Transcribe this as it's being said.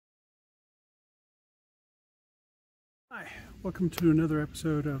Hi, welcome to another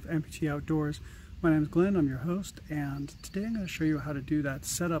episode of Amputee Outdoors. My name is Glenn, I'm your host, and today I'm going to show you how to do that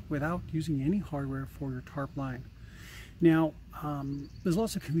setup without using any hardware for your tarp line. Now, there's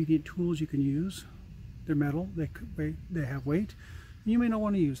lots of convenient tools you can use. They're metal, they have weight. You may not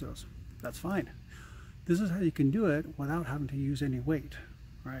want to use those. That's fine. This is how you can do it without having to use any weight,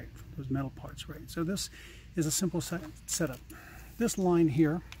 right? Those metal parts, right? So this is a simple setup. This line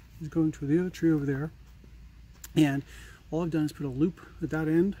here is going to the other tree over there. And all I've done is put a loop at that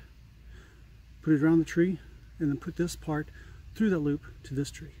end, put it around the tree, and then put this part through that loop to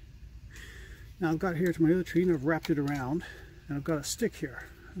this tree. Now I've got here to my other tree and I've wrapped it around, and I've got a stick here.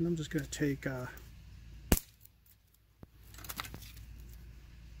 And I'm just going to take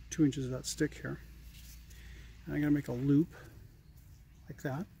 2 inches of that stick here. And I'm going to make a loop like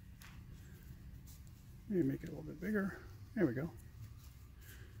that. Maybe make it a little bit bigger. There we go.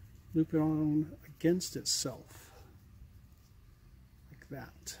 Loop it on against itself like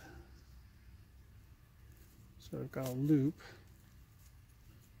that. So I've got a loop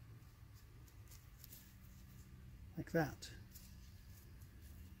like that.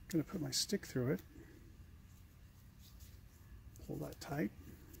 I'm going to put my stick through it, pull that tight.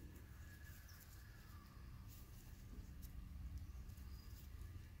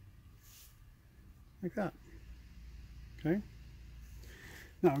 Like that. Okay.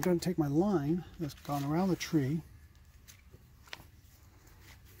 Now I'm going to take my line that's gone around the tree.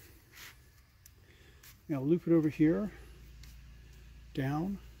 Now loop it over here,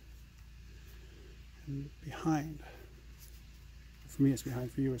 down, and behind. For me it's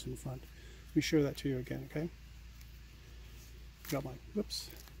behind, for you it's in front. Let me show that to you again, okay? Got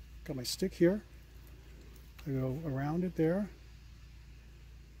my stick here. I go around it there,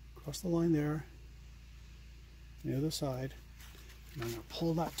 across the line there, the other side. And I'm going to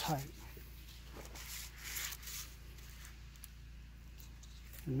pull that tight.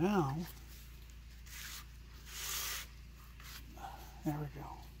 And now, there we go.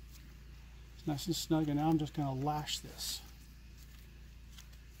 It's nice and snug, and now I'm just going to lash this.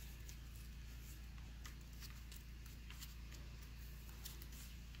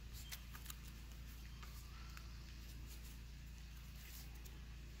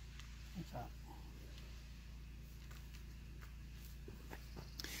 Like that.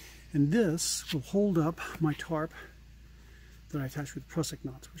 And this will hold up my tarp that I attach with prusik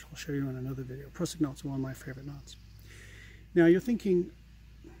knots, which I'll show you in another video. Prusik knots are one of my favorite knots. Now you're thinking,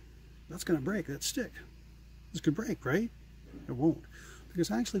 that's going to break, that stick. This could break, right? It won't.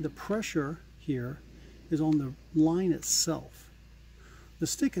 Because actually the pressure here is on the line itself. The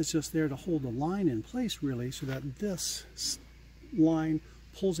stick is just there to hold the line in place, really, so that this line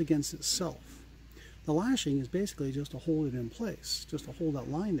pulls against itself. The lashing is basically just to hold it in place, just to hold that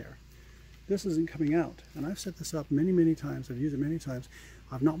line there. This isn't coming out, and I've set this up many, many times. I've used it many times.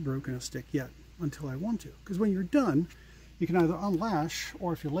 I've not broken a stick yet until I want to. Because when you're done, you can either unlash,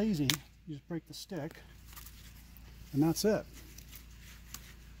 or if you're lazy, you just break the stick, and that's it.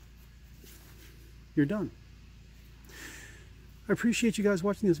 You're done. I appreciate you guys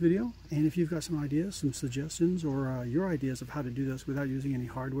watching this video, and if you've got some ideas, some suggestions, or your ideas of how to do this without using any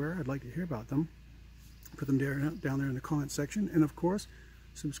hardware, I'd like to hear about them. Put them down there in the comment section, and of course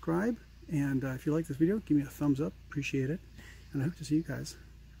subscribe, and if you like this video, give me a thumbs up, appreciate it, and I hope to see you guys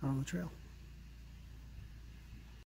out on the trail.